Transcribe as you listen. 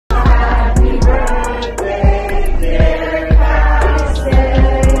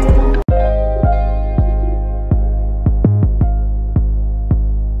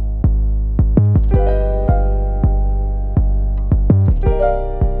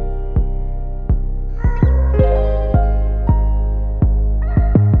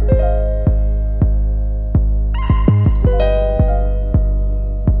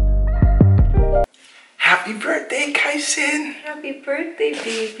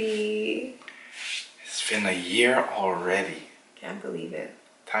birthday, baby. It's been a year already. Can't believe it.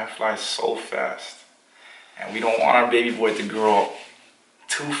 Time flies so fast. And we don't want our baby boy to grow up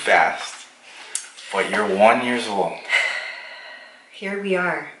too fast. But you're 1 year old. Here we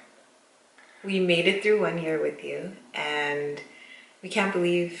are. We made it through 1 year with you. And we can't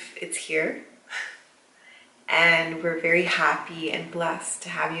believe it's here. And we're very happy and blessed to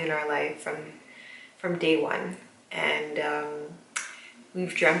have you in our life from day one. And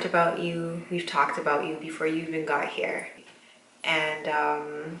we've dreamt about you. We've talked about you before you even got here.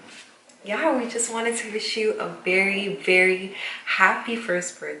 And yeah, we just wanted to wish you a very, very happy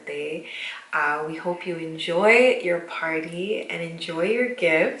first birthday. We hope you enjoy your party and enjoy your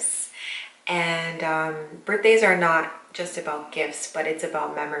gifts. And birthdays are not just about gifts, but it's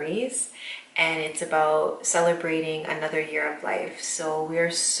about memories. And it's about celebrating another year of life. So we are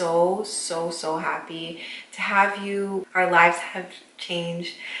so, so, so happy to have you. Our lives have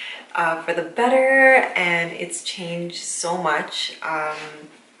changed for the better, and it's changed so much.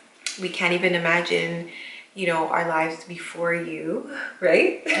 We can't even imagine, you know, our lives before you,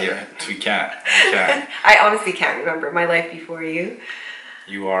 right? Yeah, we can't. We can't. I honestly can't remember my life before you.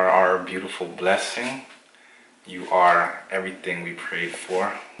 You are our beautiful blessing. You are everything we prayed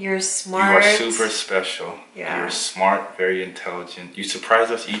for. You're smart. You are super special. Yeah. You're smart, very intelligent. You surprise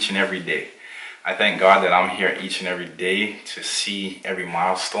us each and every day. I thank God that I'm here each and every day to see every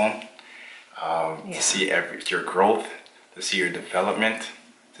milestone, to see your growth, to see your development,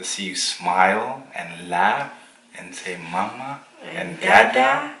 to see you smile and laugh and say mama and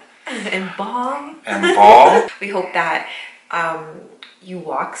dada and ball. And ball. We hope that you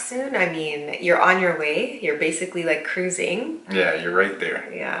walk soon. I mean, you're on your way. You're basically like cruising. Yeah, you're right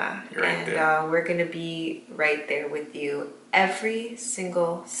there. Yeah. You're right there. And we're going to be right there with you every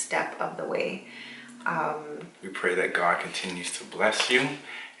single step of the way. We pray that God continues to bless you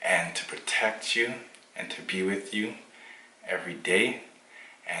and to protect you and to be with you every day.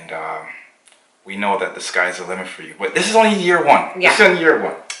 And we know that the sky's the limit for you. But this is only year one. Yeah. This is only year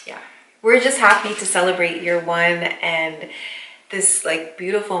one. Yeah. We're just happy to celebrate year one and this like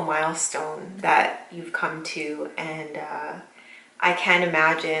beautiful milestone that you've come to. And I can't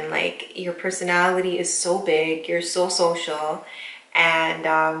imagine, like, your personality is so big, you're so social, and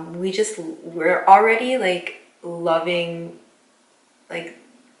we're already like loving like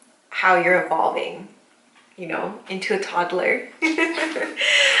how you're evolving, you know, into a toddler.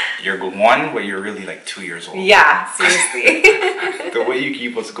 You're one, but you're really like 2 years old. Yeah, seriously. The way you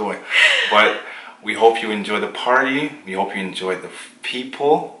keep us going. But we hope you enjoy the party. We hope you enjoy the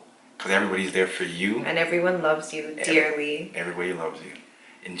people, because everybody's there for you. And everyone loves you dearly. Everybody loves you.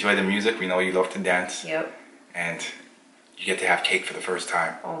 Enjoy the music. We know you love to dance. Yep. And you get to have cake for the first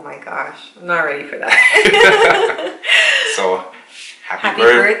time. Oh my gosh. I'm not ready for that. So, happy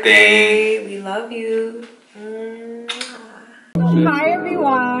birthday. We love you. Hi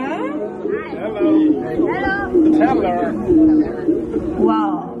everyone. Hello. Hello.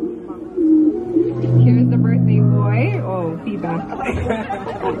 Wow. Here's the birthday boy. Oh, feedback.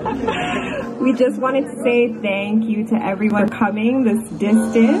 We just wanted to say thank you to everyone coming this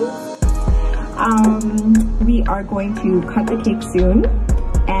distance. We are going to cut the cake soon,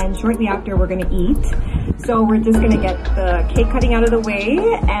 and shortly after we're going to eat. So we're just going to get the cake cutting out of the way,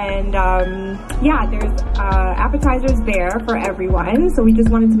 and yeah, there's appetizers there for everyone. So we just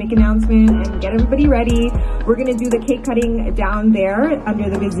wanted to make an announcement and get everybody ready. We're going to do the cake cutting down there under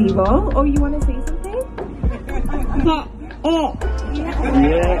the gazebo. Oh, you want to say something? Yeah.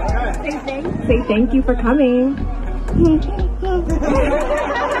 Say thank you for coming.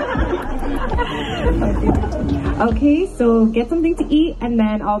 Okay, so get something to eat, and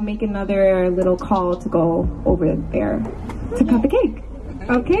then I'll make another little call to go over there to cut the cake.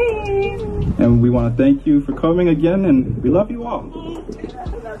 Okay. And we want to thank you for coming again, and we love you all.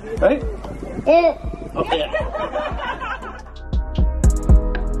 Right? Okay.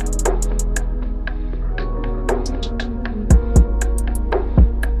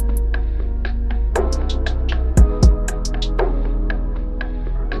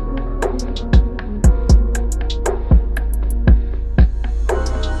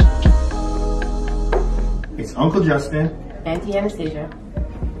 It's Uncle Justin. Auntie Anastasia.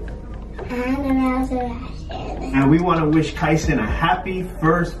 And we want to wish Kyson a happy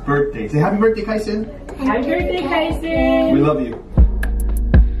first birthday. Say happy birthday, Kyson. Happy birthday, Kyson. We love you.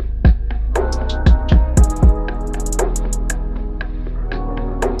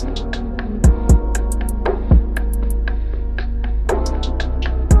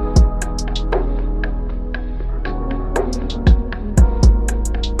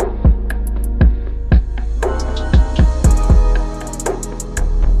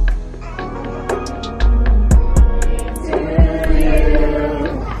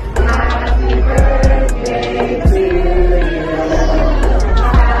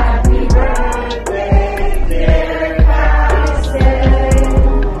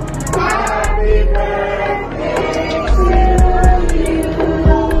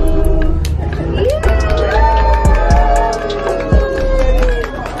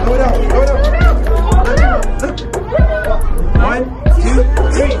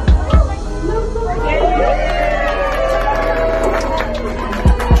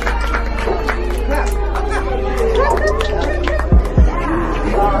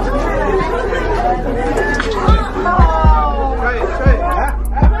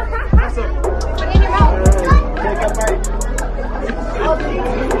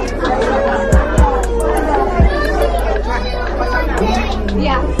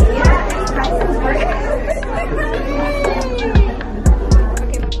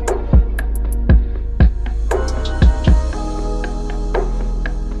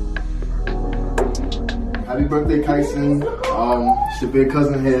 birthday, Kyson. It's your big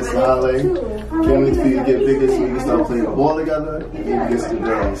cousin here, Saleh. Can't wait for you to get bigger so we can start playing ball together and maybe get some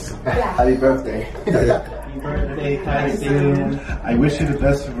girls. Happy birthday. Happy birthday, Kyson. I wish you the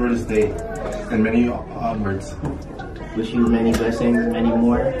best for this day and many onwards. Wish you many blessings, many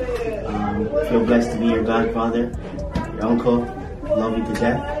more. Feel blessed to be your godfather, your uncle. Love you to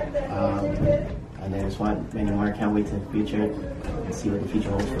death. And I just want many more. Can't wait to the future and see what the future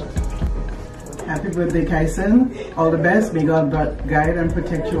holds for us. Happy birthday, Kyson. All the best. May God guide and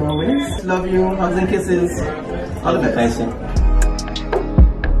protect you always. Love you. Hugs and kisses. All the best. Kyson.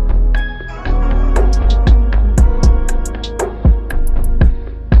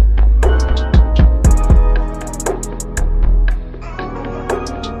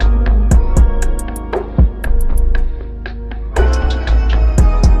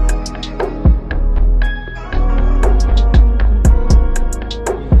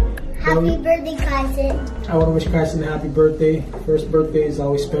 Happy birthday, Kyson. I want to wish Kyson a happy birthday. First birthday is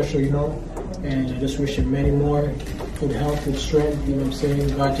always special, you know, and I just wish him many more. Good health, good strength, you know what I'm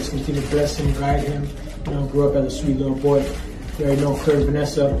saying? God just continue to bless him, guide him, you know, grow up as a sweet little boy. You already know Claire and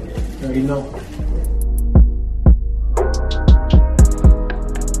Vanessa, you already know.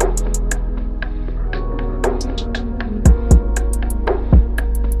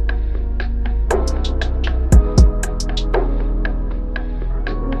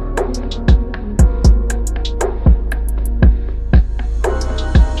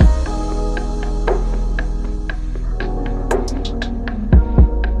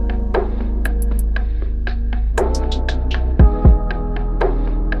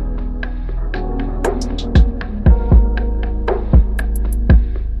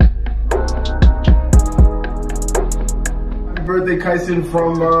 Birthday, Kyson,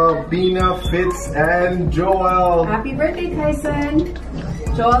 from Bina, Fitz, and Joel. Happy birthday, Kyson.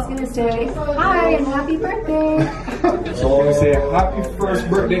 Joel's gonna say hi and happy birthday. So we say happy first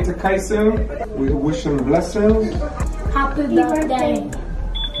birthday to Kyson. We wish him blessings. Happy birthday.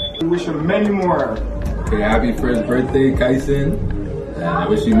 We wish him many more. Okay, happy first birthday, Kyson. I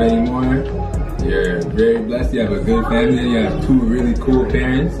wish you many more. You're very blessed. You have a good family. You have two really cool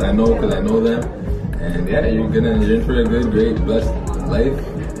parents. I know because I know them. And yeah, you're in for a good, great, blessed life.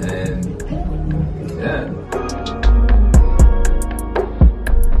 And yeah.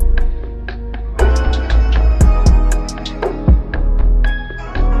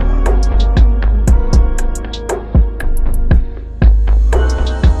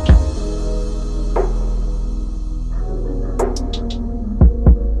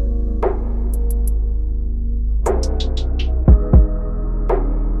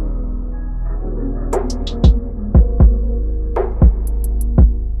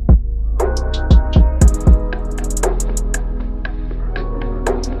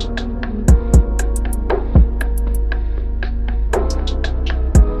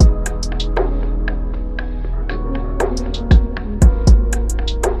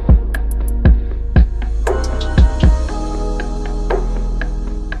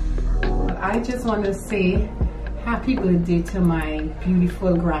 I just want to say happy birthday to my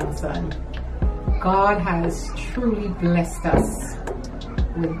beautiful grandson. God has truly blessed us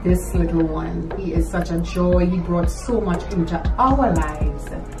with this little one. He is such a joy. He brought so much into our lives.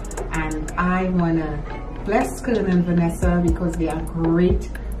 And I want to bless Colin and Vanessa because they are great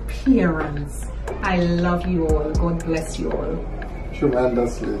parents. I love you all. God bless you all.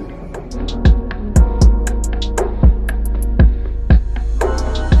 Tremendously.